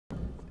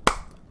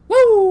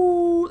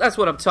That's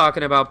what I'm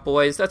talking about,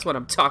 boys. That's what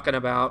I'm talking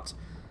about.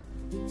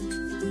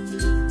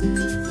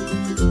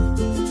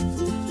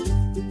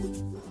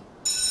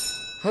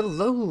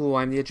 Hello,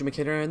 I'm the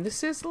Educator, and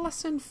this is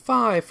lesson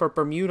 5 for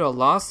Bermuda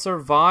Lost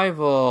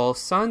Survival.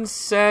 Sun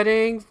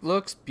setting,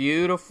 looks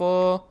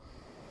beautiful.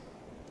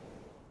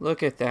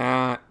 Look at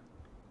that.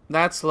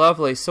 That's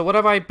lovely. So what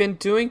have I been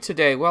doing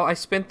today? Well, I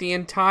spent the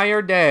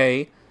entire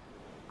day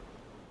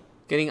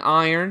getting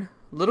iron,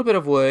 a little bit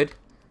of wood,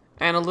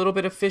 and a little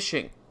bit of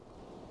fishing.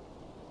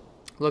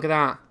 Look at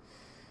that.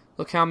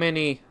 Look how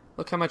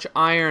much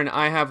iron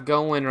I have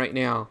going right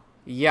now.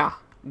 Yeah,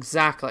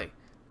 exactly.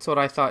 That's what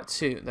I thought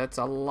too. That's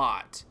a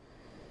lot.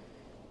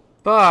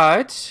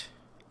 But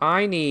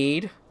I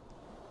need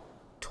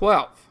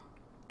 12.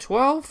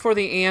 12 for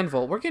the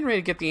anvil. We're getting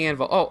ready to get the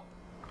anvil. Oh,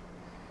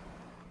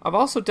 I've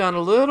also done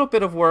a little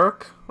bit of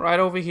work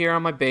right over here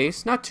on my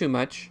base. Not too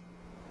much.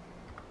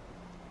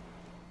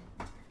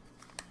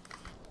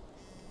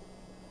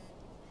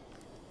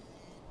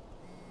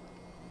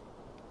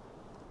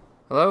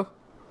 Hello?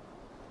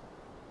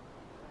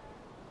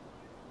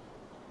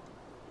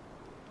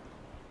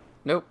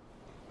 Nope.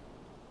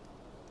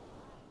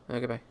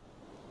 Okay, bye.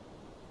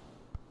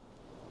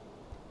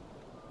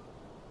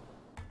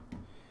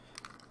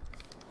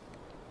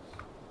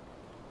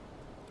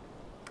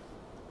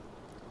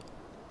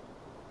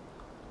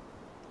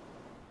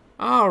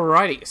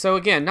 Alrighty, so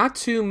again, not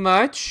too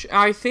much.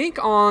 I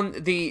think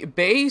on the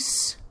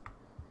base,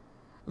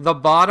 the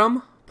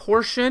bottom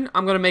portion,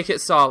 I'm going to make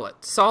it solid.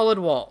 Solid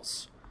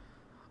walls.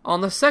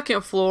 On the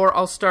second floor,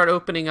 I'll start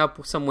opening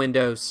up some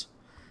windows.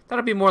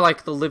 That'll be more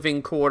like the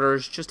living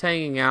quarters, just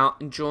hanging out,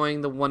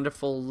 enjoying the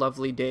wonderful,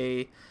 lovely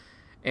day.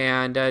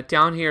 And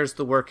down here is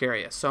the work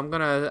area. So I'm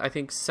going to, I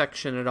think,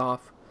 section it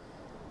off.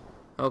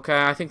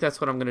 Okay, I think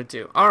that's what I'm going to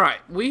do.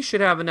 Alright, we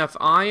should have enough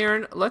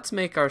iron. Let's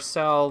make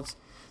ourselves...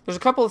 There's a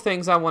couple of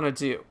things I want to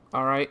do,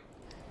 alright?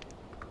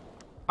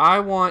 I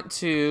want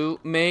to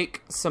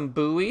make some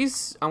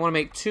buoys. I want to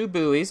make 2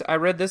 buoys. I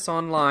read this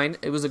online.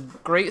 It was a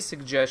great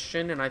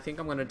suggestion, and I think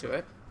I'm going to do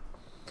it.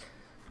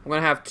 I'm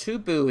going to have 2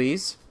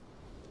 buoys.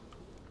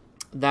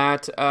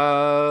 That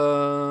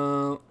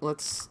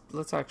let's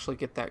actually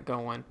get that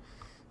going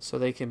so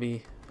they can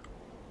be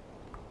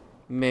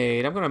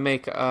made. I'm gonna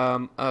make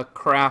a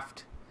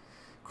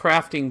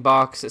crafting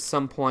box at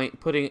some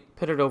point, put it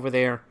over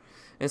there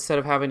instead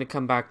of having to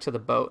come back to the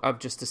boat. I've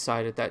just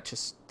decided that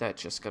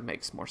just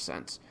makes more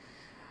sense.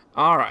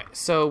 Alright,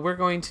 so we're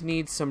going to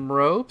need some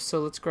rope,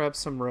 so let's grab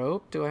some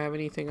rope. Do I have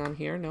anything on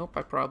here? Nope,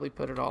 I probably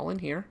put it all in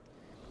here.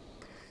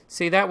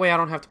 See, that way I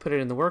don't have to put it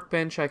in the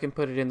workbench. I can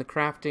put it in the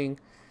crafting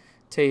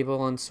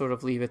table and sort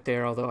of leave it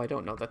there, although I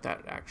don't know that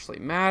that actually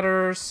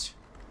matters.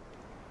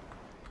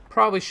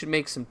 Probably should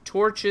make some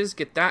torches,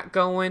 get that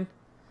going.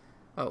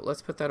 Oh,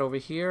 let's put that over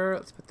here.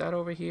 Let's put that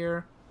over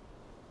here.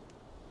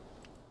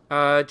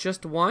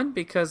 Just one,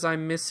 because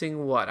I'm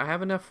missing what? I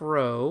have enough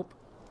rope.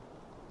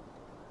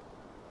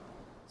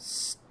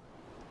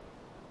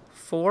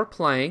 4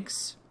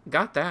 planks.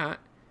 Got that.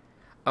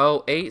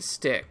 Oh, 8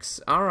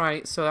 sticks.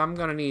 Alright, so I'm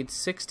gonna need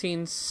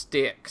 16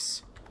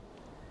 sticks.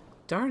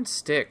 Darn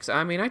sticks.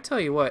 I mean, I tell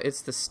you what,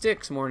 it's the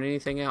sticks more than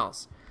anything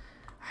else.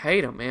 I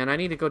hate them, man. I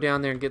need to go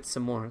down there and get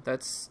some more.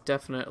 That's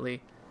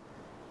definitely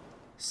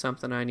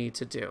something I need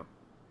to do.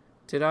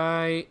 Did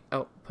I...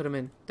 Oh, put them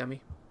in,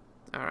 dummy.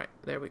 Alright,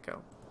 there we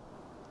go.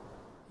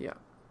 Yeah.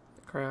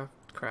 Craft.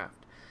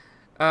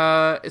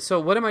 So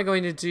what am I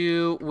going to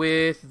do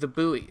with the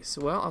buoys?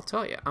 Well, I'll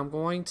tell you. I'm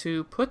going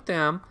to put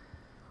them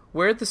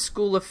where the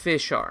school of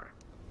fish are.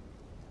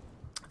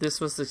 This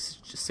was the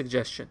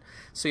suggestion.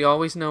 So you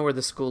always know where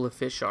the school of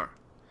fish are.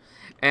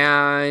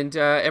 And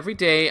every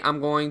day I'm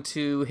going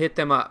to hit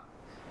them up.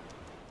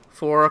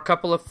 For a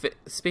couple of...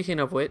 Speaking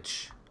of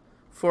which,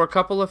 for a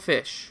couple of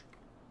fish.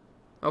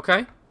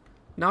 Okay?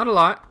 Not a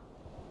lot.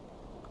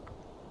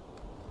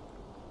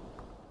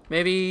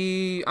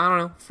 Maybe, I don't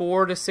know,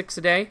 4 to 6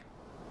 a day.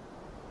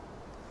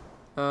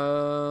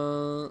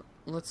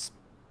 Let's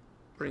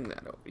bring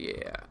that over.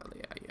 Yeah.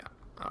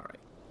 Alright.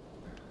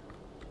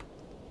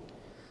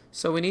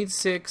 So we need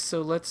 6,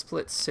 so let's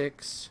split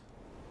 6.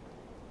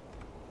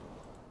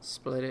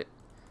 Split it.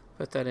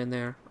 Put that in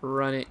there.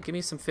 Run it. Give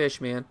me some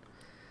fish, man.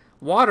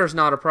 Water's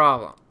not a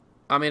problem.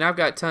 I mean, I've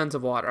got tons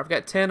of water. I've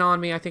got 10 on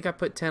me. I think I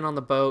put 10 on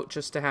the boat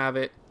just to have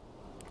it.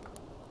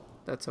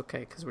 That's okay,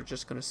 because we're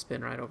just going to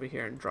spin right over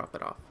here and drop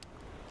it off.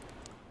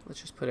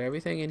 Let's just put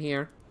everything in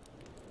here.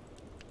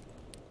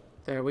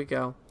 There we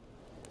go.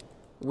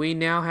 We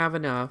now have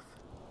enough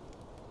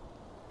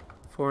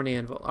for an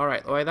anvil.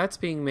 Alright, while that's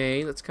being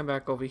made, let's come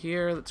back over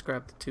here. Let's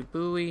grab the 2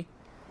 buoy.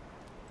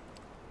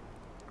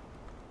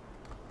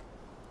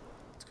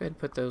 Let's go ahead and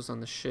put those on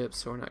the ship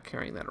so we're not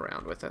carrying that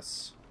around with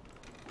us.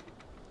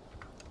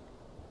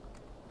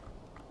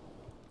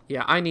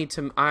 Yeah, I need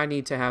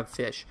to have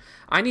fish.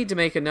 I need to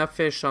make enough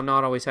fish so I'm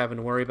not always having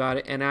to worry about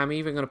it, and I'm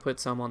even going to put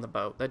some on the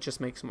boat. That just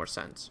makes more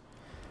sense.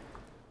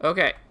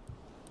 Okay.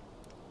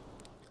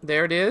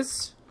 There it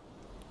is.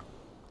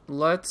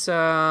 Let's,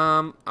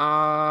 to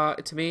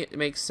me, it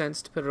makes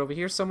sense to put it over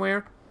here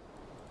somewhere.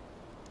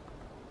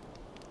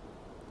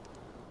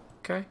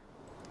 Okay.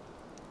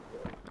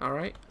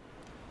 Alright.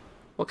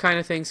 What kind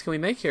of things can we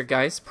make here,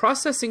 guys?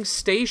 Processing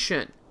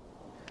station.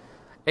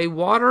 A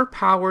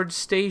water-powered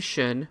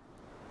station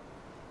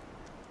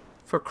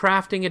for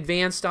crafting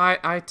advanced...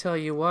 I tell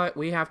you what,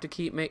 we have to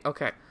keep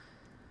okay.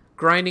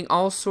 Grinding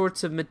all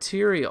sorts of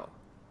material.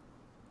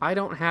 I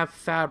don't have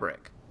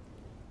fabric.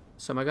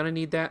 So am I going to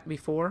need that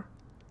before?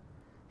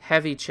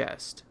 Heavy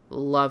chest.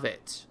 Love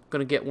it.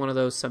 Going to get one of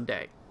those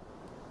someday.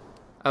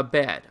 A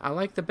bed. I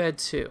like the bed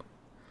too.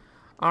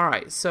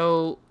 Alright,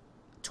 so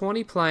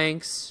 20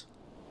 planks,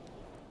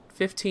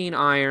 15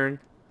 iron,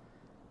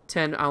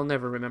 10... I'll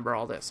never remember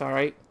all this,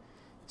 alright?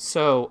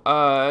 So,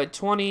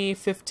 20,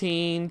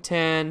 15,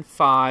 10,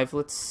 5.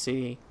 Let's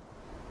see.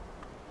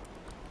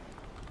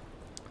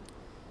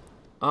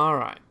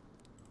 Alright.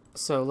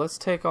 So, let's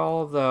take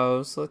all of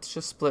those. Let's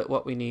just split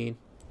what we need.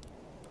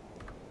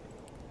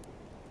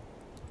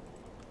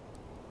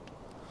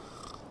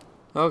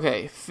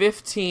 Okay,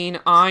 15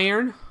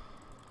 iron.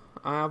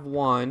 I have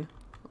 1.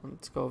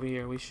 Let's go over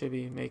here. We should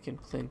be making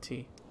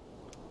plenty.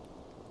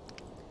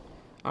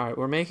 Alright,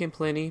 we're making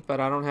plenty, but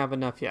I don't have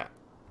enough yet.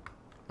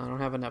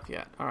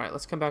 Alright,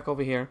 let's come back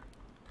over here.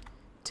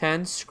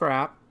 10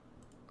 scrap.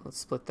 Let's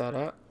split that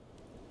up.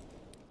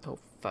 Oh,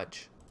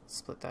 fudge. Let's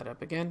split that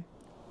up again.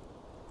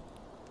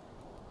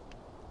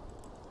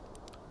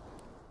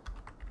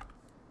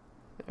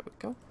 There we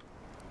go.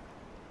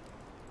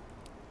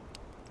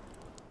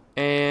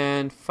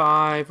 And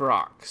 5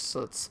 rocks. So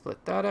let's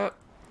split that up.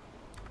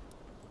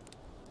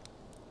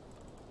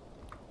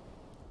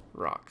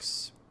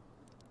 Rocks.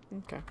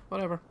 Okay,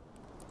 whatever.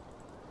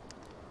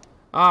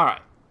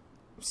 Alright.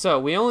 So,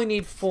 we only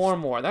need 4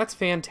 more. That's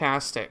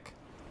fantastic.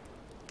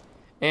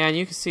 And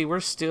you can see we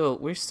still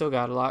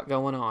got a lot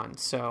going on.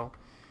 So,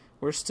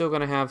 we're still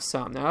going to have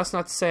some. Now, that's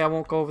not to say I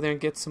won't go over there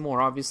and get some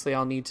more. Obviously,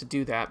 I'll need to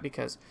do that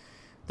because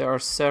there are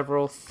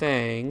several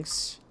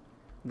things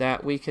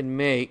that we can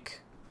make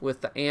with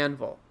the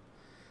anvil.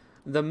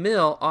 The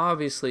mill,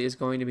 obviously, is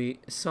going to be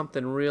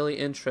something really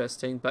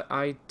interesting, but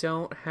I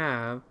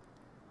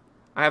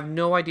have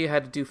no idea how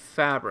to do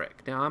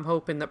fabric. Now, I'm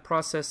hoping that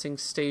processing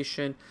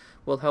station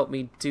will help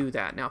me do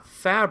that. Now,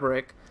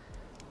 fabric,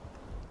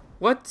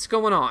 what's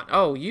going on?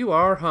 Oh, you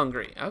are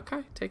hungry.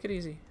 Okay, take it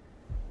easy.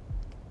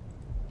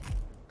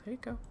 There you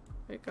go.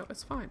 There you go.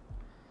 It's fine.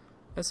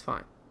 It's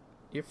fine.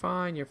 You're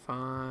fine. You're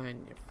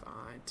fine. You're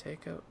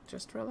fine.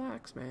 Just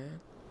relax, man.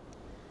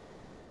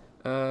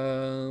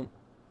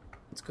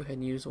 Let's go ahead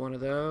and use one of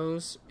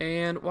those.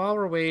 And while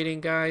we're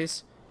waiting,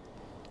 guys,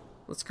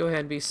 let's go ahead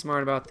and be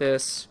smart about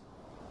this.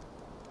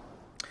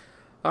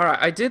 Alright,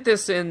 I did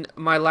this in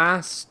my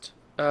last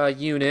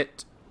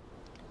unit,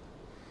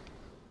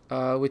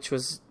 which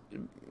was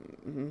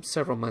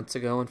several months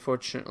ago,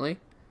 unfortunately.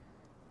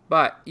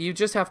 But you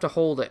just have to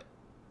hold it.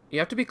 You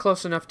have to be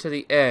close enough to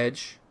the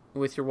edge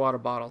with your water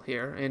bottle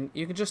here, and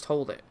you can just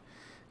hold it.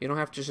 You don't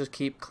have to just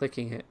keep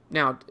clicking it.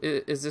 Now,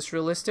 is this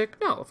realistic?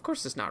 No, of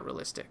course it's not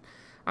realistic.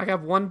 I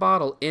have 1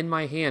 bottle in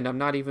my hand. I'm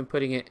not even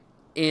putting it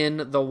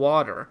in the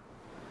water.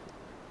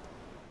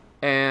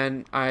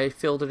 And I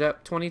filled it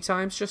up 20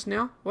 times just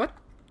now? What?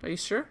 Are you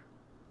sure?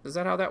 Is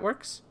that how that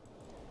works?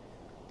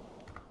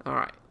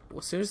 Alright. Well,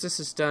 as soon as this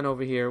is done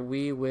over here,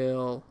 we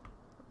will...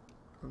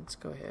 Let's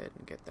go ahead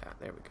and get that.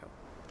 There we go.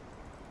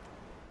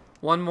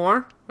 1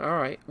 more?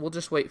 Alright. We'll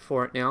just wait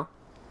for it now.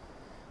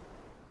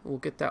 We'll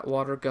get that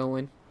water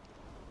going.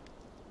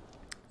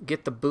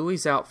 Get the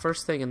buoys out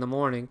first thing in the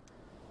morning.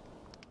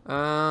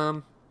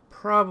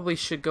 Probably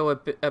should go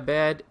a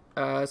bed,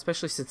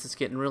 especially since it's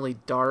getting really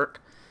dark.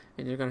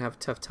 And you're going to have a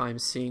tough time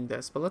seeing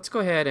this. But let's go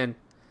ahead and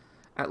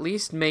at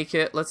least make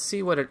it. Let's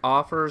see what it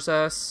offers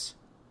us.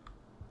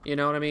 You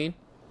know what I mean?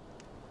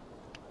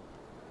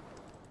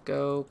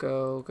 Go,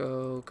 go,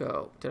 go,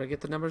 go. Did I get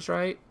the numbers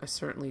right? I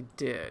certainly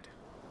did.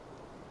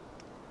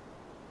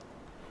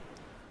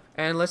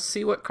 And let's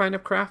see what kind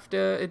of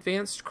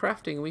advanced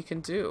crafting we can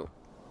do.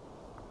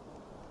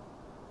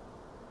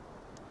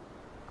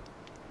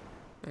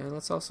 And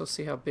let's also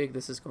see how big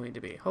this is going to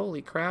be.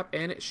 Holy crap,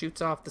 and it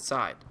shoots off the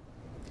side.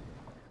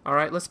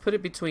 Alright, let's put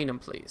it between them,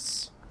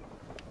 please.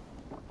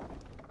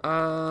 Do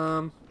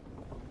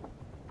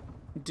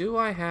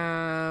I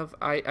have...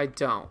 I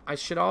don't. I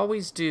should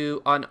always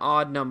do an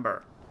odd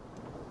number.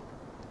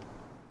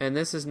 And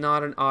this is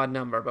not an odd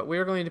number, but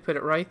we're going to put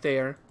it right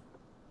there.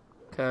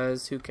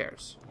 Because who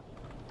cares?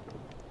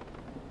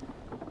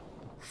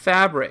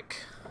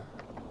 Fabric.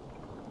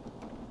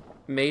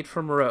 Made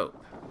from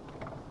rope.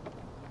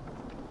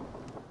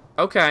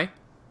 Okay.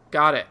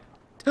 Got it.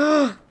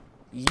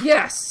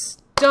 Yes!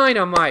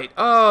 Dynamite!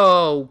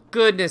 Oh,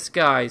 goodness,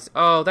 guys.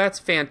 Oh, that's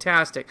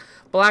fantastic.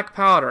 Black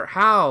powder.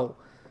 How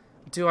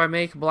do I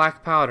make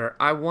black powder?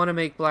 I want to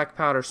make black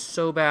powder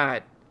so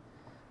bad.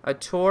 A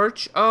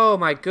torch. Oh,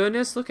 my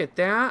goodness. Look at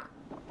that.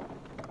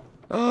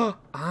 Oh,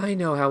 I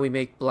know how we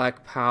make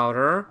black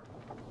powder.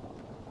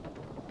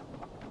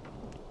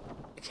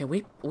 Can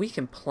we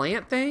can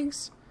plant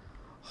things?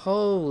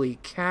 Holy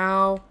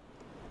cow.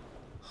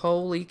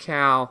 Holy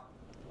cow.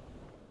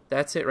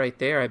 That's it right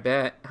there, I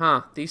bet.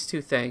 Huh, these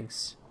 2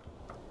 things.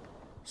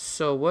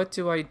 So what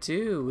do I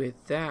do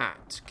with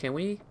that? Can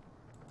we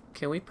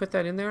put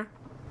that in there?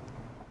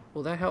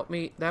 Will that help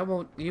me? That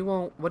won't, you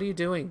won't, what are you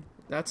doing?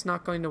 That's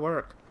not going to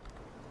work.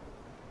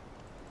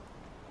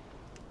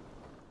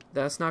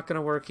 That's not going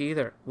to work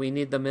either. We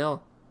need the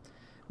mill.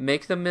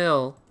 Make the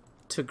mill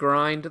to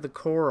grind the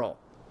coral.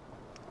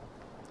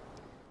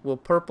 Will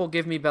purple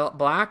give me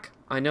black?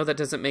 I know that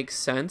doesn't make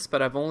sense,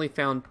 but I've only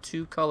found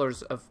 2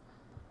 colors of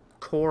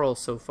coral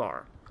so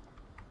far.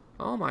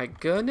 Oh my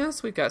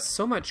goodness, we've got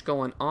so much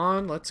going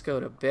on. Let's go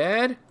to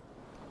bed.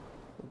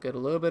 We'll get a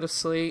little bit of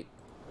sleep.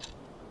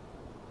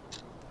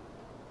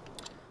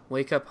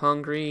 Wake up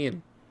hungry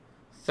and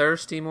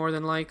thirsty more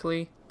than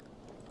likely.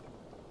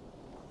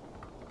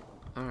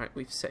 Alright,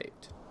 we've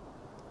saved.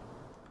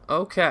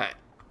 Okay.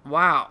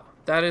 Wow.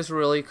 That is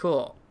really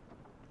cool.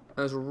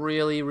 That is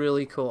really,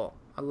 really cool.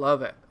 I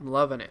love it. I'm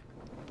loving it.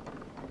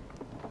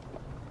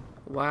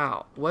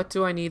 Wow. What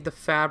do I need the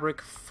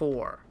fabric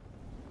for?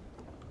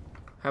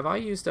 Have I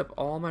used up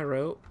all my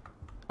rope?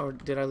 Or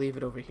did I leave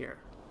it over here?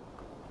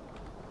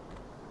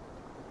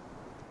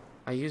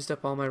 I used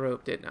up all my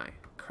rope, didn't I?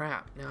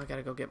 Crap. Now I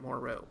gotta go get more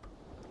rope.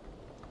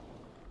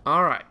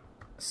 Alright.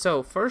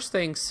 So, first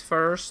things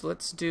first,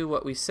 let's do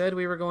what we said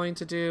we were going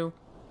to do.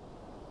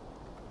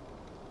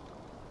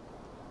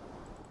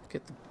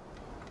 Get the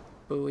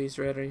buoys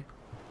ready.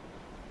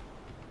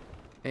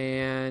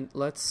 And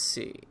let's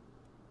see.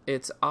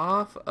 It's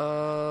off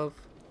of...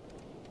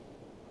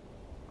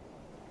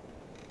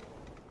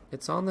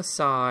 It's on the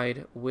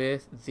side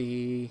with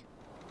the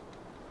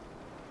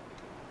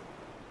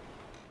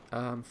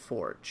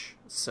forge.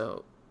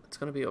 So, it's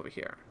going to be over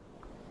here.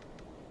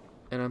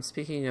 And I'm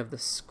speaking of the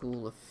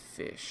school of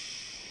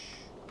fish.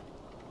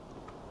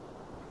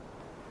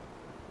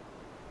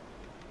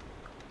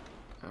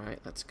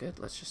 Alright, that's good.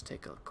 Let's just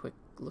take a quick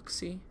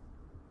look-see.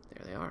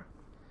 There they are.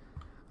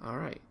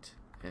 Alright.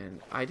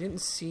 And I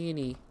didn't see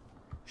any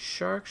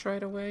sharks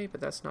right away, but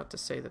that's not to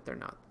say that they're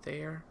not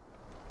there.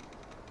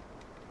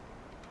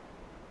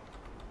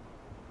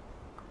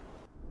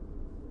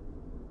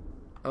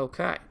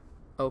 Okay.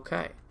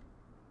 Okay.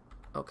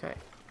 Okay.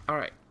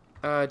 Alright.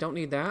 Don't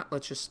need that.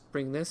 Let's just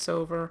bring this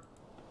over.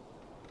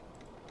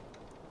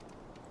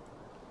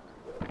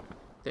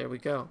 There we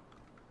go.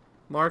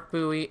 Mark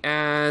buoy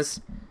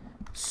as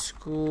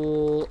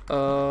School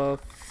of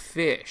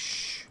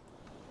Fish.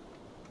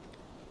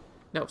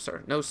 No,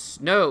 sir. No,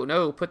 no,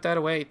 no. Put that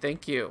away.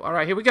 Thank you.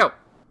 Alright, here we go.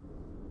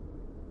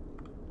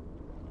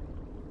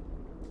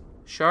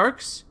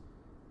 Sharks?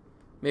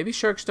 Maybe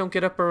sharks don't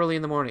get up early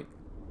in the morning.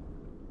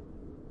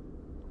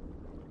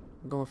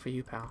 I'm going for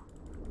you, pal.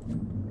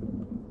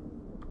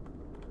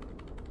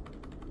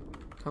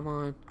 Come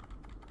on.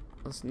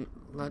 Let's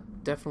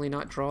definitely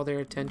not draw their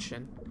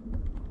attention.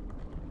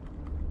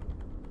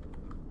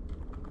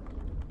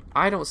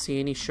 I don't see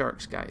any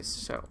sharks, guys,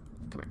 so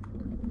come here.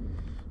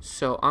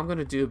 So I'm going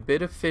to do a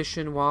bit of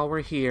fishing while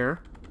we're here.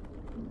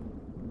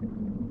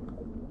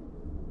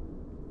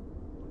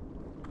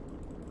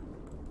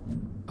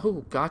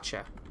 Oh,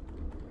 gotcha.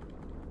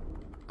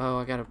 Oh,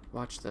 I gotta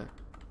watch the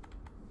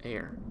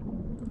air.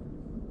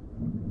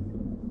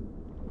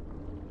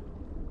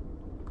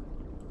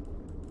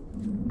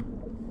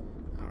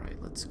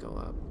 Alright, let's go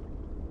up.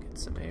 Get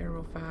some air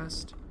real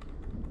fast.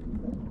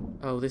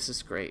 Oh, this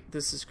is great.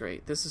 This is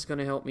great. This is going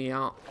to help me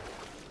out.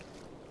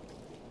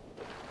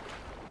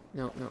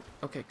 No, no.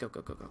 Okay, go,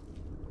 go, go, go.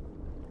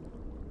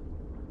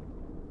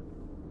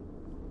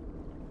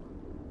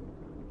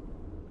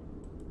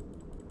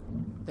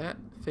 That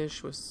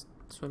fish was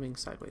swimming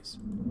sideways.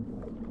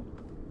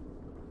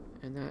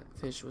 And that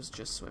fish was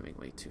just swimming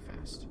way too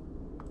fast.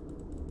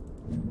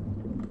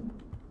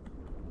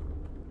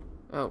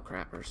 Oh,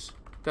 crappers.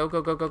 Go,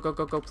 go, go, go, go,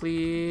 go, go,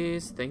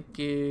 please. Thank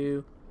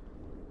you.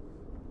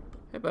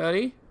 Hey,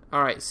 buddy.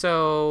 Alright,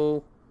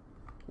 so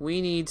we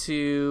need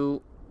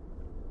to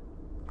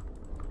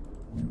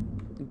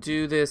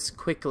do this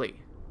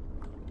quickly.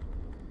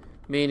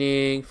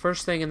 Meaning,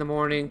 first thing in the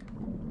morning.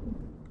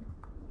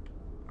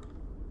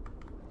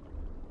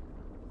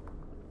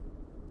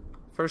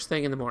 First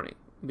thing in the morning.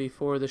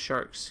 Before the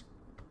sharks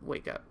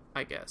wake up,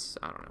 I guess.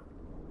 I don't know.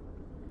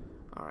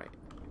 Alright.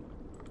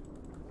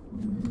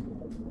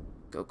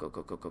 Go, go,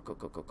 go, go, go, go,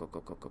 go, go, go, go,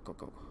 go, go, go,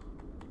 go.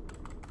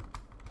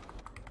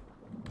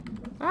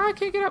 Ah, I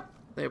can't get up.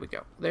 There we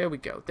go. There we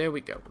go. There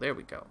we go. There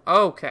we go.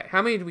 Okay.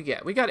 How many did we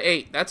get? We got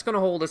 8. That's going to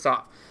hold us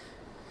off.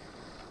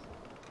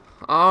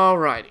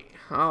 Alrighty.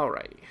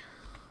 Alrighty.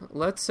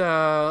 Let's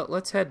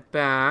head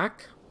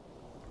back.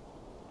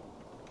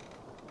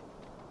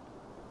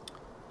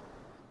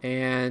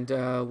 And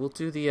we'll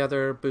do the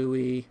other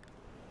buoy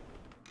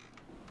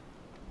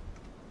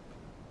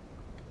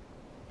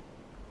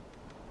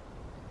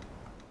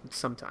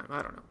sometime.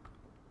 I don't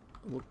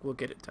know. We'll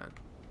get it done.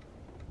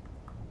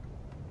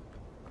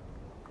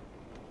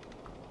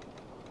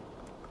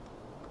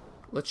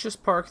 Let's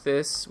just park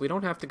this. We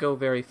don't have to go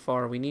very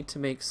far. We need to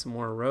make some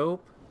more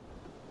rope.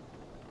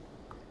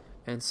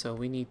 And so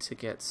we need to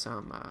get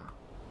some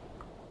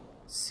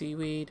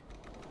seaweed.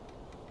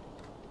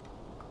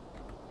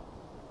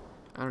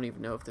 I don't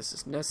even know if this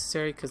is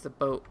necessary because the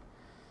boat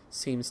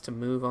seems to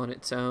move on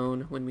its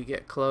own when we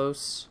get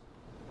close.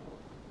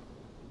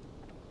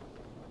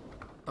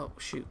 Oh,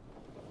 shoot.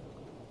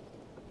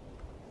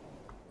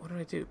 What did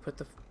I do? Put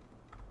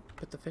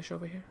the fish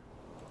over here?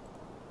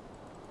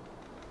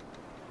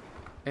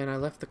 And I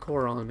left the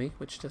coral on me,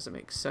 which doesn't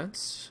make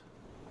sense.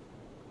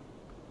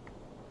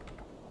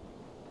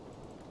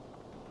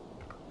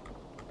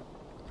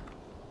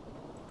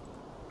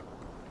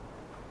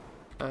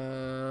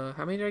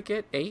 How many did I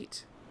get?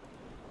 8?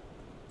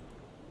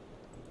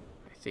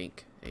 I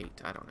think 8.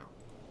 I don't know.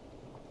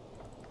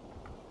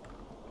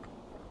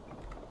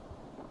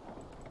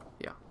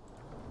 Yeah.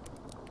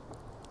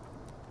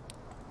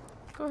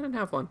 Go ahead and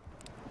have one.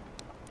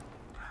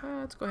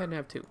 Let's go ahead and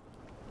have 2.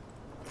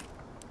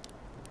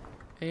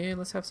 And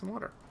let's have some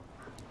water.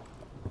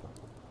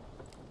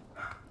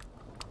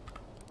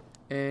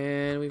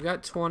 And we've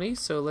got 20,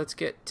 so let's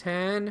get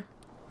 10.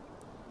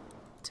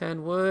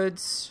 10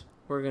 woods.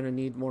 We're gonna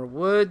need more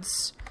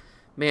woods.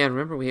 Man,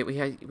 remember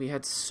we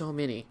had so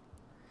many.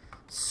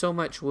 So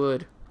much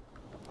wood.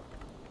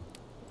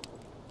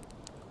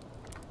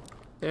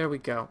 There we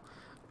go.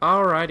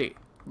 Alrighty.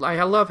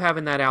 I love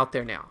having that out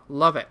there now.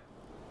 Love it.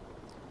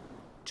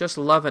 Just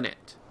loving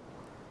it.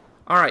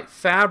 Alright,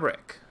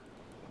 fabric.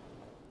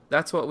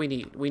 That's what we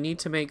need. We need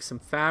to make some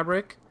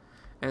fabric.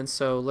 And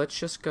so let's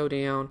just go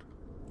down.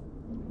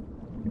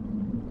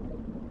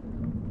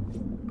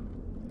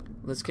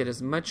 Let's get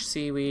as much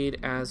seaweed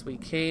as we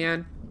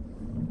can.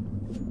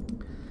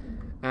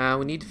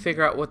 We need to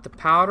figure out what the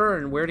powder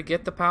and where to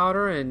get the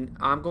powder. And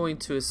I'm going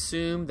to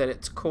assume that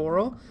it's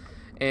coral.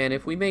 And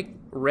if we make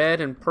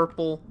red and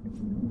purple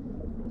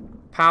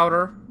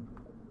powder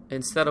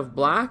instead of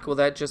black, well,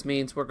 that just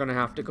means we're going to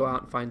have to go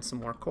out and find some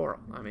more coral.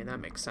 I mean, that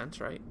makes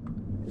sense, right?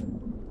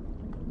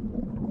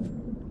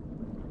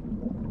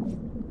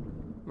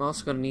 I'm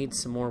also going to need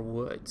some more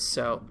wood.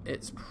 So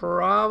it's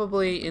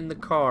probably in the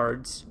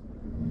cards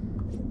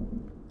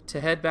to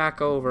head back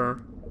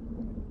over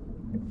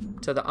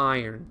to the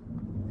iron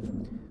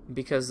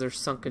because there's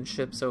sunken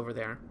ships over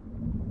there.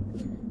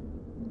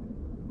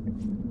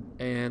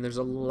 And there's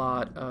a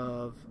lot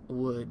of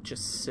wood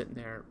just sitting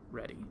there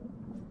ready.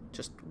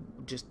 Just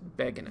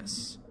begging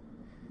us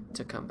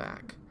to come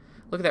back.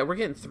 Look at that. We're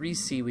getting 3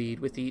 seaweed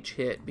with each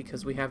hit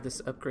because we have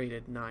this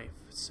upgraded knife.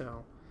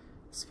 So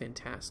it's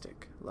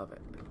fantastic. Love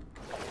it.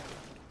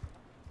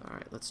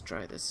 Alright, let's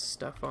try this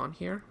stuff on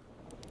here.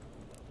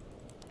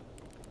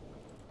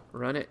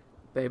 Run it,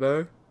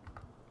 baby.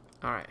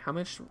 Alright, how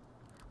much?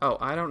 Oh,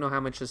 I don't know how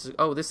much this is.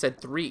 Oh, this said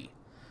 3,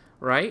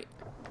 right?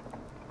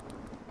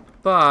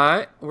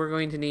 But we're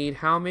going to need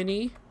how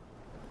many?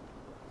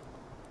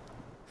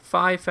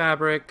 5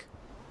 fabric.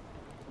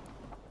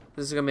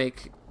 This is going to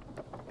make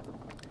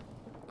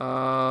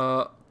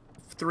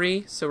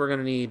 3, so we're going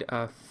to need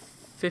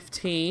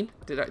 15.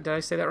 Did I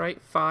say that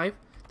right? 5?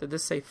 Did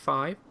this say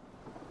 5?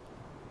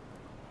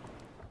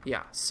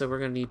 Yeah, so we're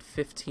going to need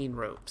 15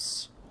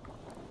 ropes.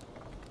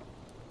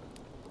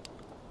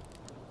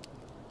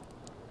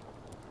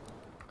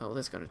 Oh,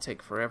 this is going to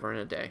take forever and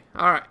a day.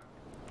 Alright.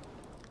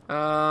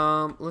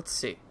 Let's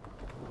see.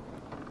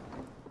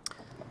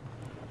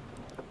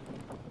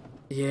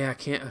 Yeah,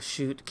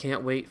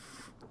 can't wait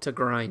to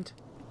grind.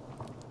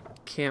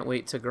 Can't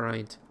wait to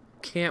grind.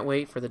 Can't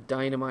wait for the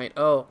dynamite.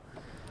 Oh.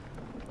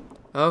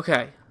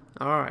 Okay.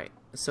 Alright.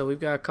 So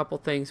we've got a couple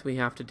things we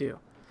have to do.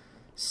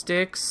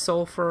 Sticks,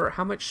 sulfur.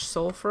 How much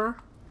sulfur?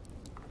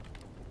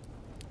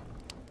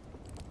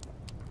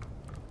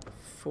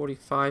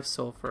 45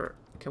 sulfur.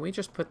 Can we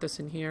just put this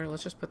in here?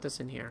 Let's just put this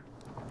in here.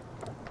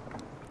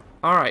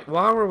 Alright,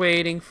 while we're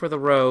waiting for the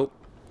rope,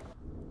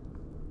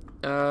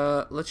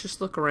 let's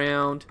just look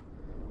around.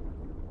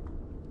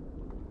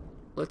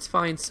 Let's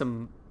find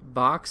some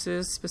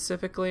boxes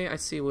specifically. I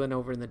see one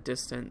over in the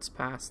distance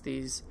past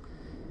these.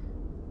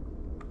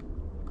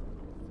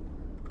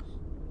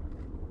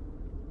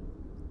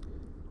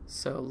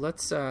 So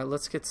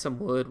let's get some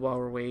wood while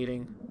we're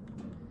waiting.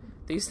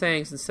 These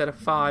things, instead of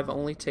 5,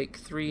 only take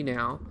 3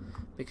 now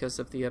because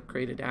of the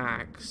upgraded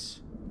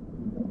axe.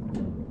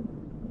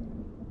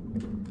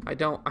 I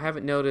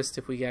haven't noticed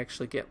if we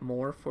actually get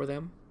more for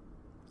them.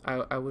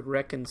 I would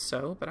reckon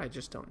so, but I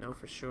just don't know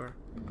for sure.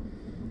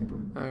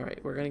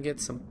 Alright, we're gonna get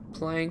some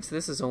planks.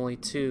 This is only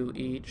 2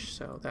 each,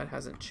 so that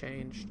hasn't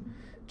changed.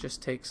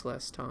 Just takes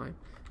less time.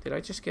 Did I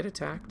just get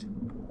attacked?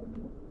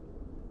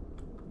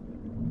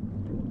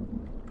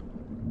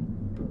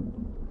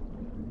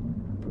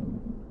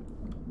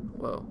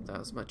 Whoa, that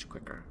was much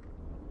quicker.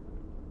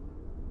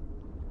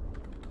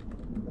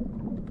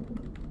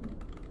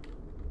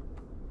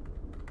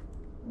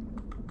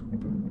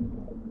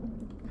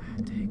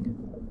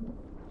 Dang.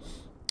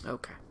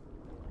 Okay.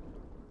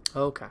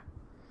 Okay.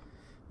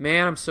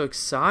 Man, I'm so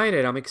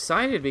excited. I'm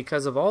excited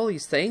because of all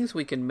these things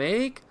we can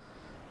make.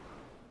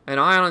 And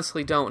I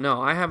honestly don't know.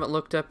 I haven't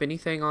looked up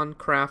anything on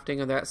crafting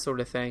or that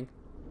sort of thing.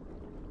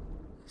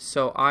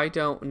 So I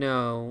don't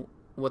know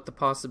what the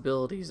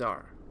possibilities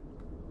are.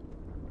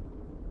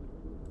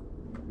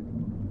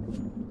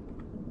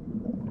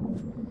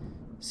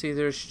 See,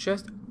 there's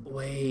just...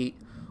 Wait.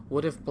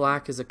 What if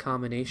black is a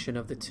combination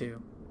of the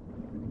two?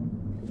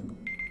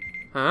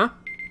 Huh?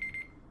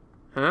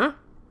 Huh?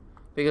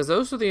 Because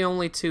those are the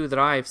only two that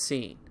I've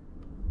seen.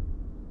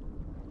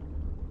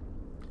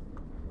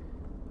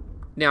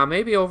 Now,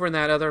 maybe over in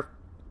that other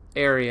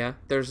area,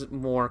 there's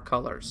more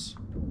colors.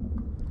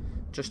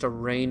 Just a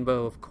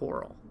rainbow of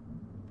coral.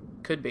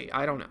 Could be.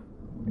 I don't know.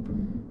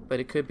 But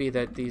it could be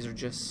that these are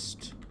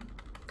just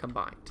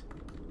combined.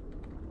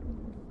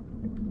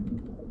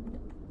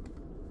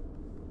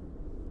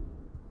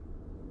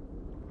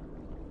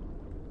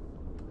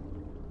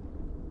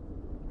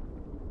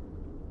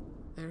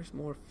 There's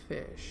more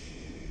fish.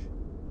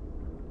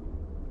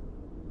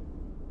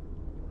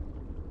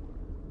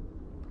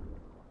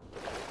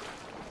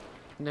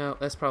 No,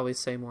 that's probably the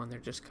same one. They're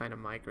just kind of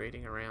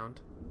migrating around.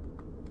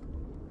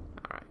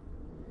 Alright.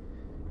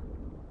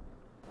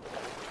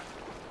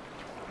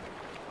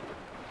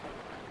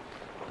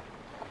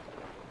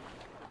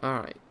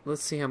 Alright,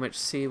 let's see how much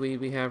seaweed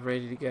we have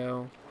ready to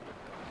go.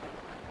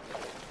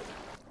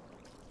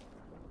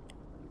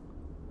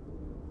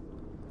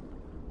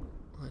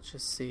 Let's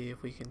just see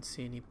if we can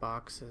see any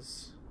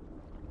boxes.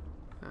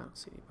 I don't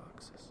see any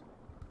boxes.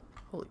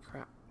 Holy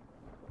crap.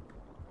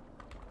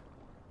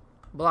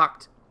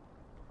 Blocked.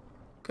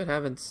 Good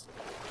heavens.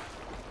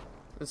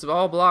 It's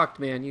all blocked,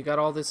 man. You got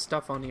all this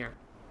stuff on here.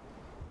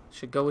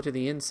 Should go to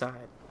the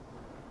inside.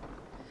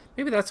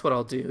 Maybe that's what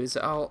I'll do, is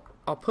I'll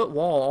put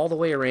wall all the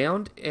way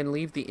around and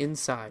leave the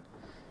inside.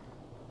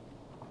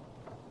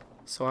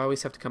 So I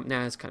always have to come...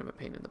 Nah, it's kind of a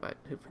pain in the butt.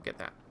 Forget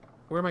that.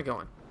 Where am I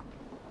going?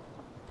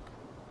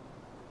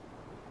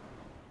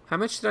 How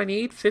much did I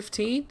need?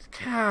 15?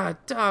 God,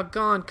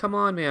 doggone. Come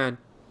on, man.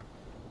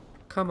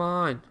 Come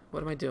on.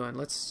 What am I doing?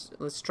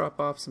 Let's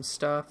drop off some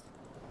stuff.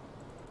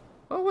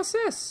 Oh, what's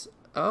this?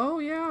 Oh,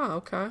 yeah,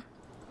 okay.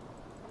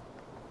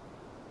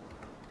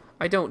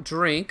 I don't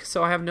drink,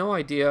 so I have no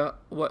idea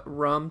what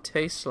rum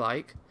tastes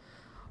like.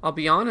 I'll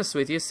be honest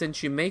with you,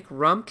 since you make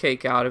rum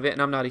cake out of it,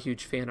 and I'm not a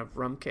huge fan of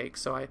rum cake,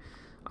 so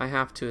I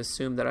have to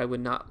assume that I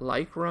would not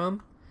like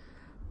rum.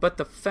 But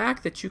the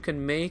fact that you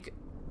can make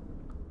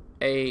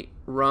a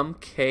rum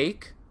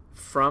cake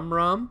from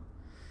rum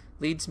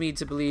leads me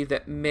to believe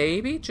that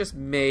maybe, just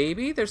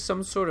maybe, there's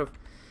some sort of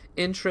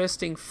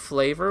interesting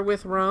flavor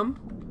with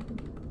rum.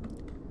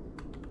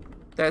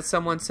 That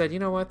someone said, you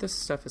know what, this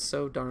stuff is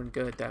so darn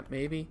good that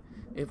maybe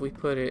if we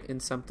put it in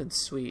something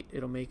sweet,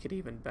 it'll make it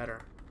even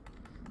better.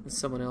 And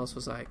someone else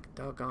was like,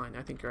 doggone,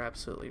 I think you're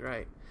absolutely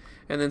right.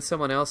 And then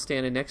someone else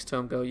standing next to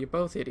him go, you're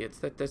both idiots.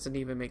 That doesn't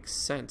even make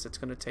sense. It's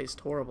going to taste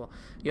horrible.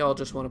 Y'all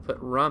just want to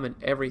put rum in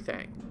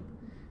everything.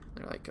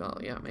 They're like, oh,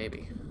 yeah,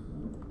 maybe.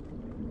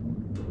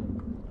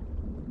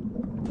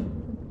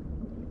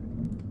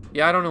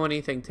 Yeah, I don't know what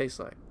anything tastes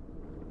like.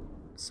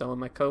 So when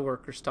my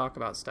coworkers talk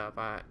about stuff,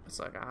 it's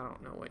like, I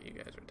don't know what you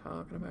guys are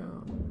talking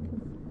about.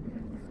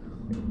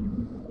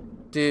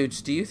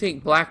 Dudes, do you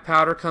think black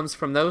powder comes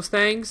from those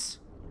things?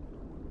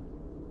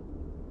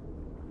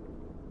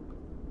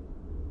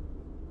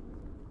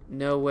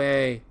 No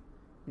way.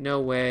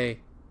 No way.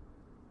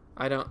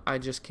 I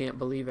just can't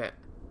believe it.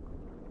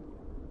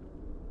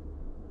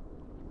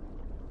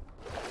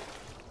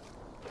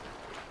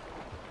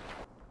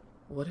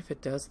 What if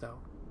it does, though?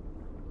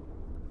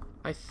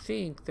 I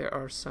think there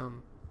are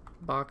some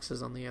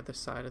boxes on the other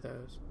side of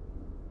those.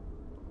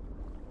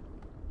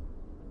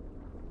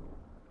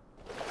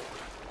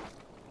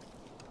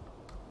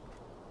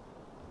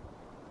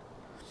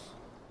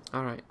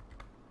 Alright.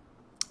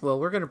 Well,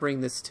 we're going to bring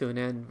this to an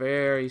end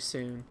very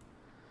soon.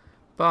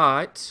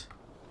 But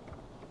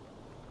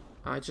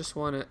I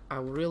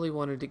really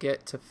wanted to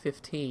get to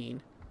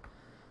 15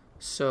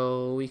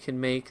 so we can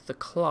make the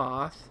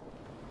cloth,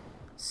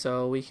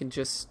 so we can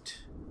just,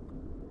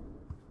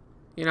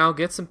 you know,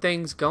 get some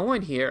things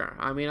going here.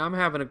 I mean, I'm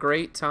having a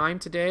great time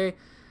today.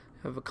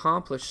 I've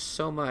accomplished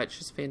so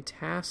much. It's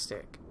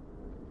fantastic.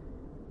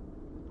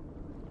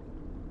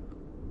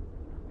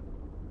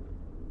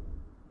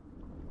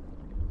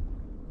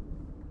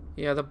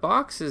 Yeah, the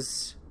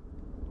boxes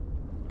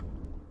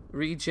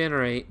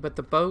regenerate, but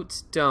the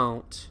boats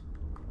don't.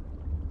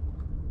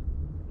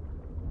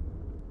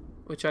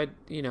 Which I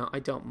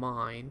don't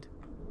mind.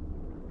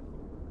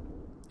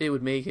 It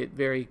would make it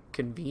very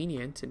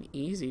convenient and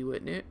easy,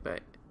 wouldn't it?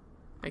 But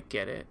I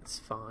get it. It's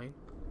fine.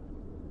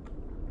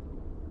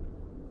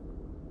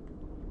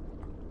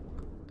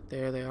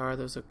 There they are.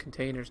 Those are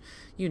containers.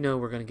 You know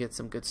we're going to get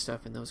some good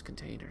stuff in those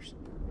containers.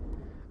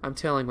 I'm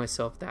telling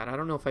myself that. I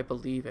don't know if I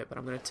believe it, but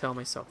I'm going to tell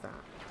myself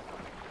that.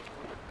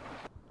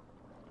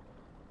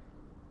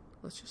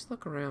 Let's just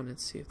look around and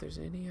see if there's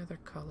any other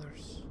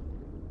colors.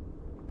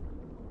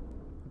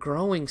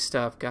 Growing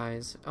stuff,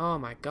 guys. Oh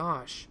my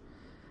gosh.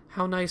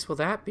 How nice will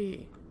that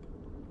be?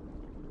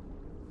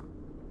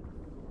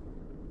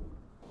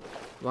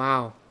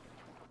 Wow.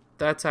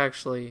 That's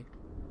actually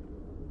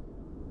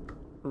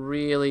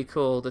really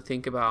cool to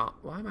think about.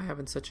 Why am I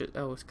having such a...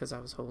 Oh, it's because I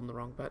was holding the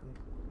wrong button.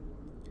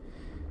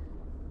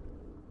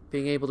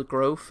 Being able to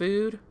grow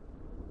food.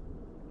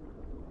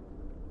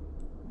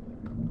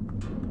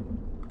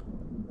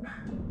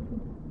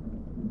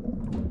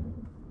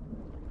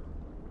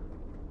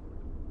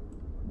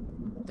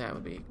 That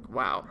would be...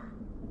 Wow.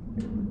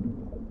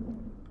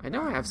 I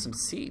know I have some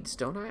seeds,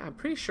 don't I? I'm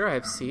pretty sure I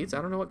have seeds.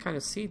 I don't know what kind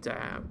of seeds I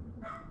have.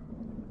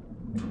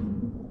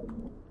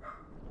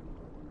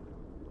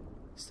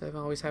 Instead of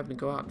always having to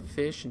go out and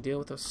fish and deal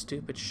with those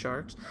stupid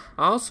sharks.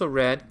 I also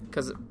read,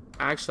 because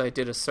actually I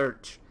did a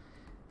search,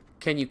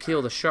 can you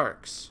kill the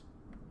sharks?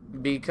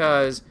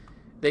 Because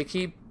they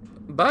keep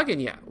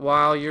bugging you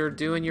while you're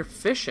doing your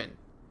fishing.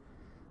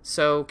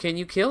 So can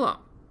you kill them?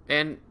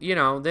 And, you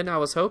know, then I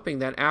was hoping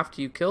that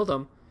after you kill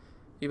them,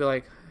 you'd be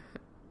like,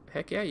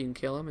 heck yeah, you can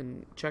kill them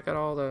and check out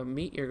all the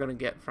meat you're going to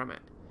get from it.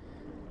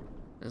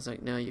 I was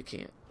like, no, you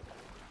can't.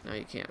 No,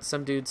 you can't.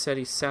 Some dude said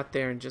he sat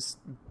there and just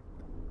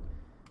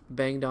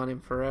banged on him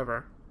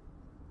forever.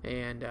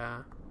 And,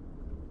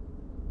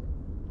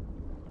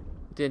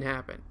 didn't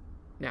happen.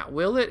 Now,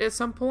 will it at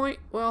some point?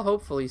 Well,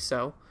 hopefully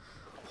so.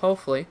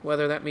 Hopefully,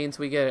 whether that means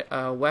we get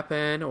a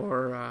weapon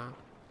or,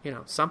 you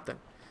know, something.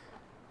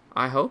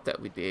 I hope that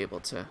we'd be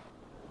able to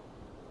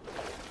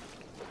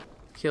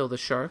kill the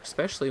shark,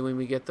 especially when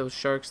we get those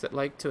sharks that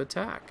like to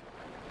attack.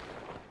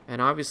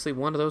 And obviously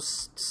one of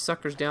those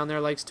suckers down there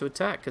likes to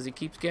attack because he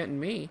keeps getting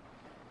me.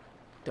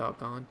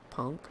 Doggone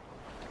punk.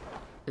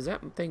 Is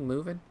that thing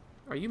moving?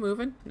 Are you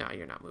moving? No,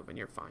 you're not moving.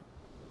 You're fine.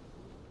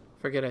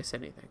 Forget I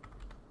said anything.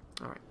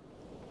 Alright.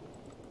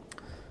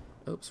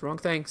 Oops, wrong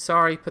thing.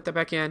 Sorry, put that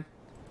back in.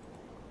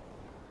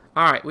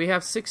 Alright, we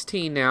have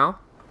 16 now.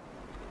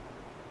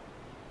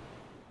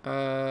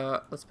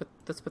 Let's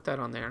put that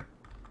on there.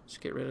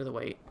 Just get rid of the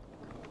weight.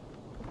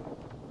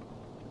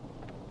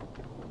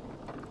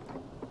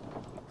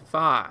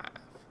 5.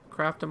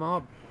 Craft them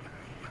all.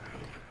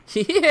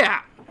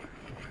 Yeah!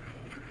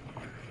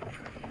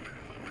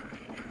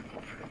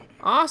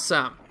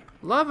 Awesome!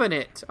 Loving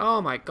it!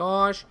 Oh my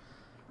gosh.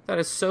 That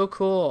is so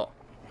cool.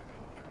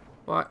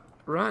 What?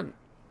 Run.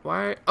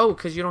 Why? Oh,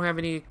 because you don't have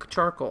any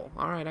charcoal.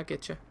 Alright, I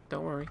get you.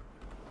 Don't worry.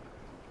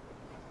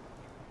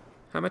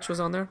 How much was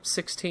on there?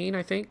 16,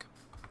 I think.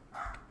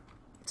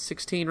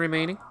 16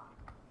 remaining.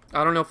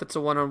 I don't know if it's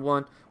a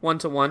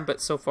one-to-one,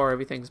 but so far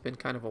everything's been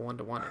kind of a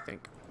one-to-one, I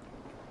think.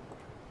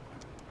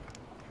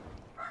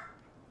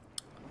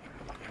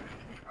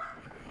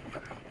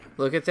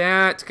 Look at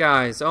that,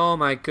 guys. Oh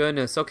my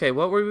goodness. Okay,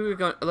 what were we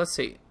going? Let's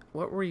see.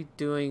 What were we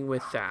doing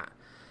with that?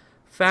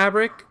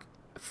 Fabric,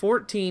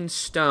 14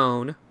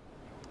 stone.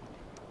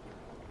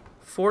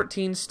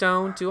 14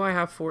 stone. Do I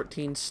have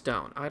 14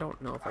 stone? I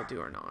don't know if I do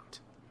or not.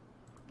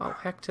 Oh,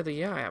 heck to the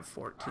yeah, I have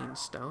 14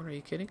 stone. Are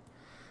you kidding?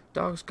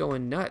 Dog's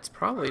going nuts,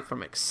 probably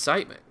from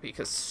excitement,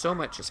 because so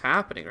much is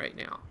happening right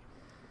now.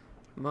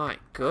 My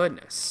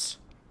goodness.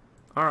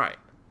 Alright.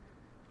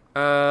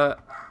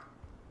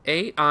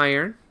 8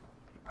 iron.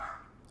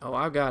 Oh,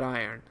 I've got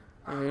iron.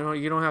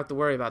 You don't have to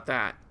worry about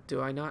that.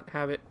 Do I not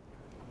have it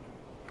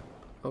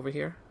over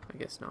here? I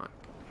guess not.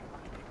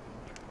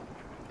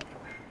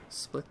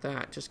 Split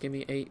that. Just give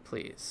me 8,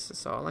 please.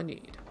 That's all I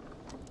need.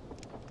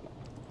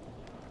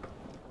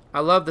 I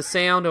love the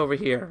sound over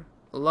here.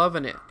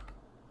 Loving it.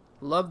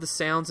 Love the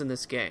sounds in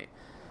this game.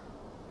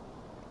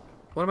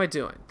 What am I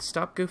doing?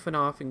 Stop goofing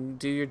off and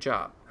do your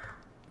job.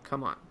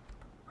 Come on.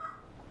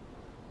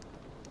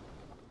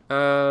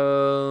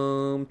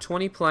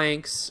 20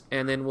 planks,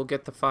 and then we'll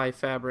get the 5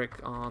 fabric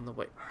on the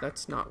way.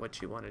 That's not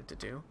what you wanted to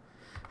do.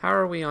 How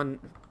are we on...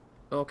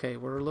 Okay,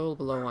 we're a little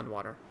below on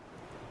water.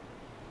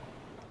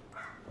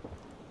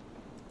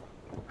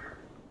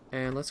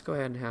 And let's go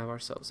ahead and have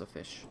ourselves a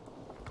fish.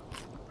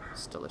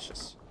 It's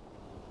delicious.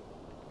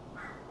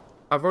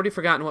 I've already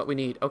forgotten what we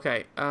need.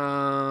 Okay,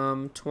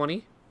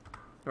 20,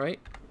 right?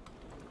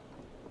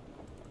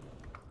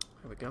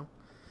 There we go.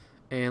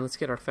 And let's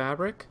get our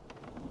fabric.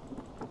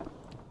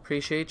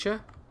 Appreciate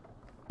you.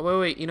 Oh,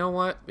 wait, you know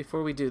what?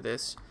 Before we do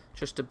this,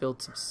 just to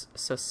build some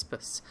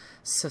suspense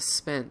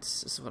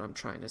is what I'm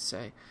trying to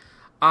say.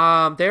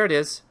 There it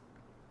is.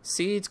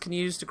 Seeds can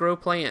use to grow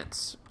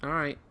plants.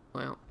 Alright,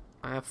 well,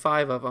 I have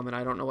 5 of them, and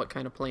I don't know what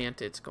kind of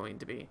plant it's going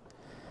to be.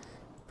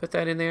 Put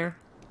that in there.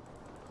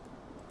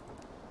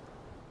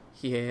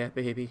 Yeah,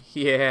 baby.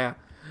 Yeah.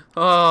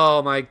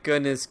 Oh, my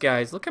goodness,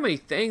 guys. Look how many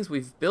things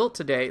we've built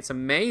today. It's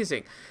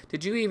amazing.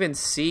 Did you even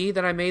see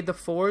that I made the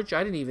forge?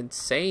 I didn't even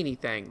say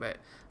anything, but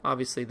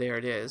obviously there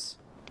it is.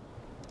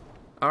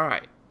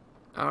 Alright.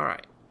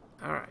 Alright.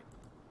 Alright.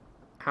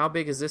 How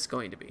big is this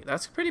going to be?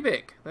 That's pretty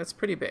big. That's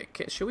pretty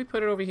big. Should we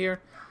put it over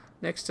here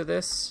next to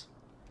this?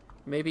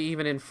 Maybe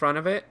even in front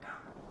of it?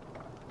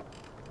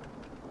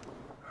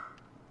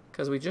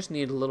 Because we just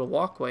need a little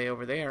walkway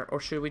over there. Or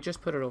should we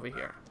just put it over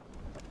here?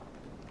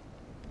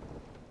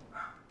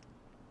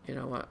 You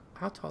know what?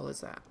 How tall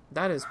is that?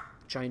 That is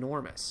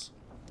ginormous.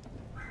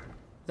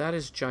 That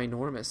is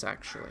ginormous,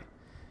 actually.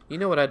 You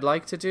know what I'd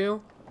like to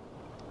do?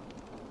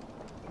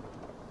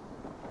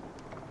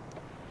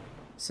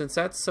 Since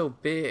that's so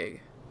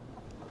big,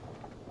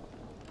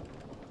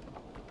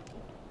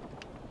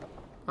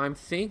 I'm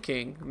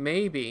thinking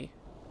maybe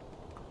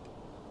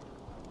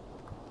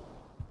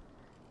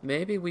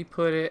we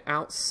put it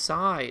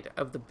outside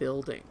of the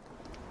building.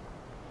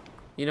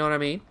 You know what I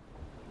mean?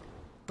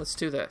 Let's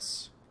do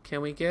this.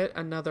 Can we get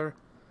another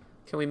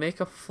Can we make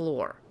a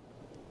floor?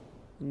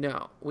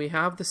 No. We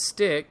have the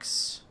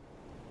sticks,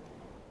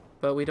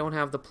 but we don't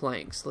have the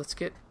planks. Let's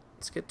get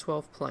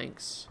 12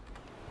 planks.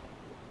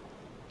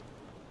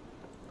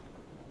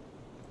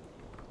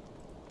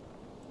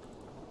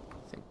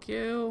 Thank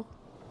you.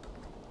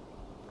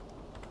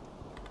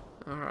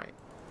 Alright.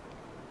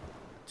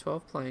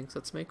 12 planks.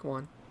 Let's make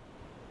one.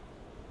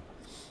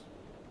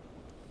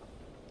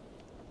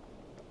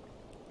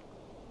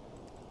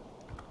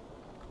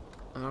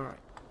 Alright.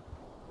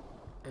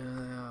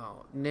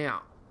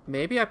 Now,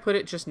 maybe I put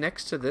it just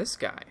next to this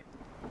guy.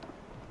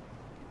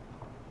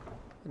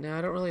 No,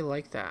 I don't really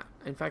like that.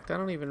 In fact, I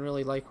don't even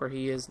really like where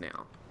he is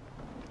now.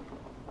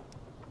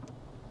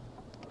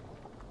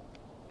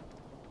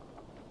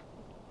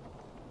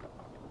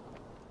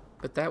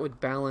 But that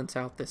would balance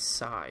out this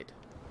side.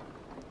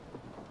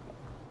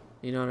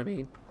 You know what I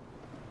mean?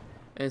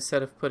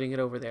 Instead of putting it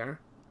over there.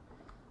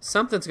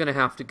 Something's going to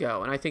have to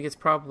go, and I think it's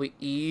probably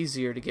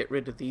easier to get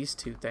rid of these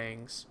two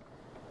things.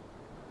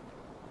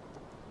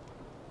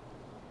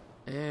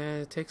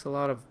 It takes a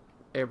lot of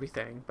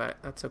everything, but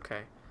that's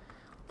okay.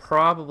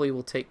 Probably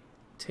will take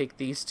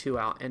these two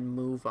out and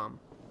move them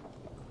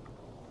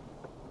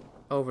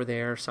over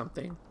there or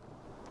something.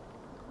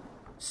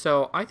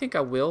 So I think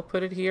I will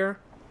put it here.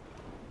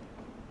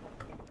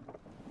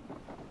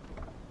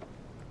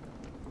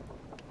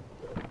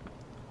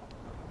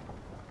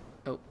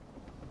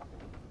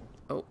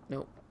 Oh,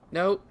 no.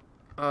 No.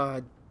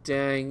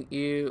 Dang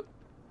you.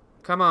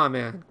 Come on,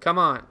 man. Come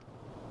on.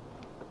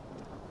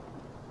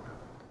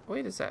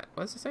 Wait, is that?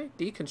 What does it say?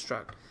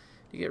 Deconstruct. Do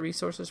you get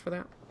resources for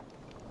that?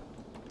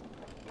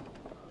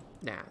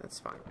 Nah, that's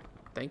fine.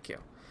 Thank you.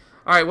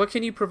 Alright, what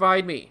can you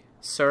provide me,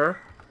 sir?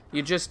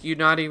 You're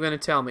not even going to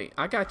tell me.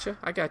 I gotcha.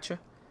 I gotcha.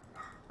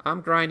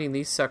 I'm grinding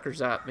these suckers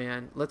up,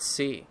 man. Let's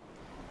see.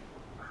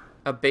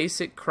 A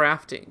basic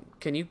crafting.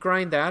 Can you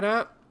grind that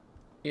up?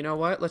 You know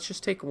what? Let's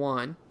just take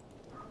one.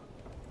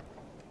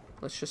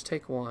 Let's just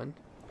take one.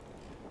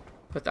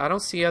 But I don't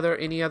see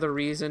any other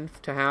reason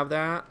to have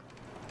that.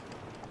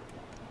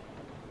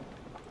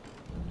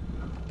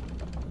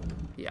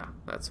 Yeah,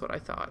 that's what I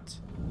thought.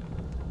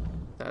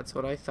 That's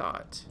what I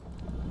thought.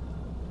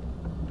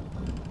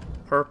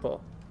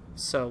 Purple.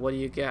 So, what do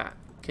you got?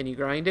 Can you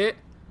grind it?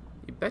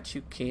 You bet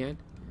you can.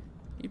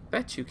 You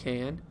bet you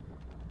can.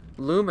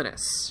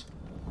 Luminous.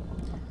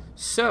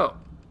 So,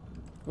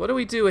 what do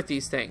we do with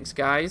these things,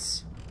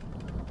 guys?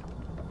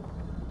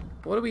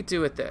 What do we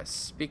do with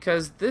this?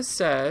 Because this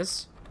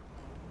says...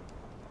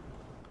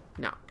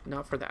 No,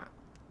 not for that.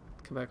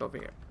 Come back over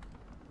here.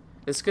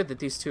 It's good that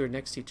these two are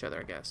next to each other,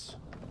 I guess.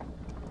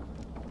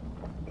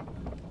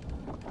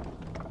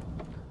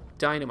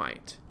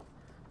 Dynamite.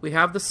 We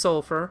have the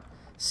sulfur.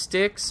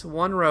 Sticks,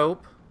 one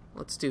rope.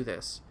 Let's do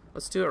this.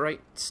 Let's do it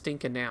right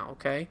stinking now,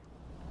 okay?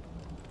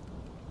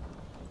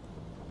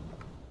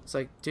 It's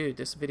like, dude,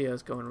 this video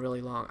is going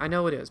really long. I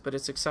know it is, but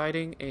it's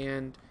exciting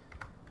and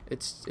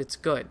it's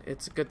good.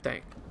 It's a good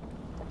thing.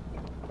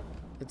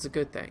 It's a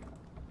good thing.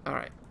 All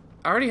right.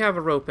 I already have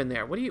a rope in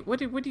there. What are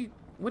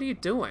you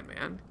doing,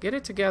 man? Get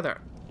it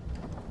together.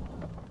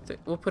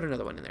 We'll put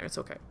another one in there. It's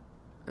okay.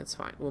 That's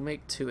fine. We'll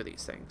make 2 of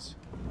these things.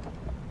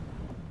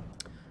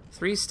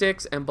 3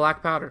 sticks and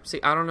black powder.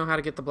 See, I don't know how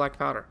to get the black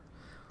powder.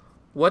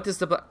 What does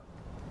the black...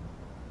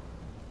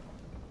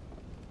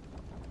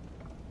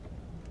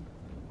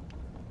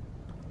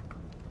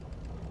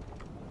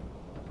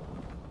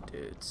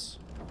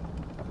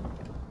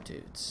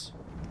 Dudes.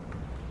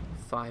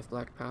 5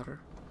 black powder.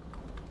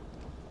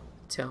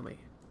 Tell me.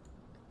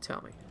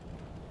 Tell me.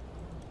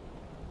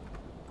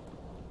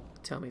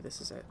 Tell me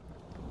this is it.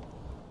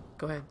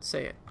 Go ahead,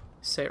 say it.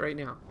 Say it right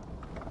now.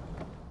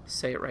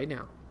 Say it right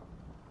now.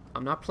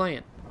 I'm not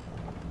playing.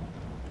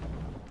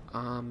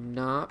 I'm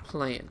not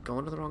playing.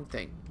 Going to the wrong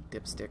thing,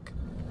 dipstick.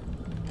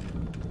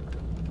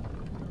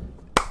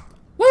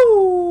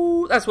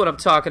 Woo! That's what I'm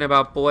talking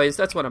about, boys.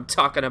 That's what I'm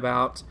talking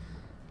about.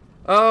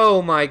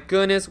 Oh my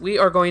goodness, we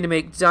are going to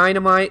make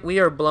dynamite. We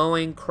are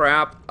blowing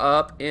crap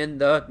up in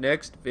the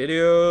next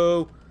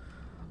video.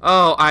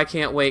 Oh, I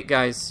can't wait,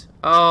 guys.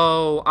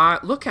 Oh,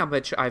 look how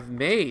much I've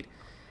made.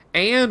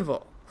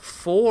 Anvil,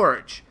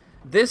 forge,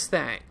 this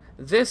thing.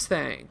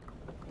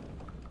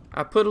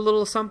 I put a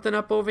little something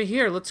up over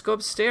here. Let's go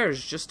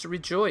upstairs just to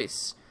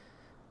rejoice.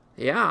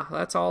 Yeah,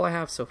 that's all I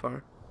have so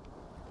far.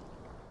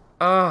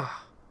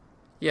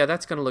 Yeah,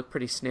 that's going to look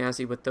pretty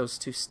snazzy with those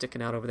 2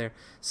 sticking out over there.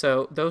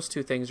 So those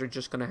 2 things are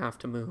just going to have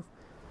to move.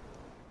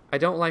 I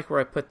don't like where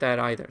I put that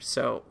either.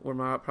 So we're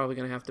probably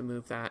going to have to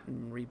move that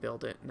and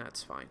rebuild it, and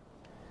that's fine.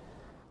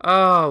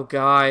 Oh,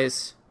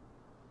 guys.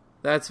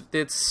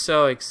 It's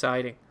so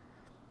exciting.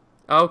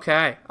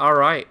 Okay, all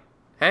right.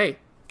 Hey,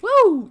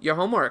 woo! Your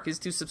homework is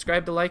to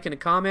subscribe, to like, and to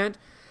comment.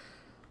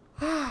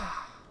 It's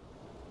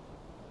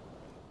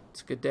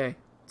a good day.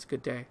 It's a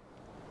good day.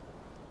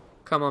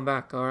 Come on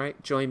back,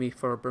 alright? Join me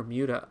for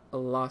Bermuda, a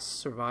lost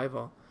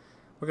survival.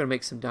 We're going to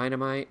make some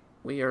dynamite.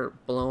 We are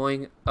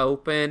blowing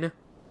open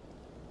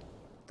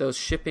those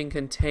shipping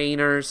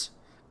containers.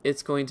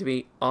 It's going to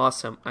be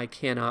awesome. I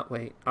cannot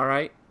wait.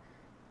 Alright?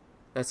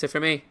 That's it for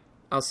me.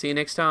 I'll see you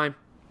next time.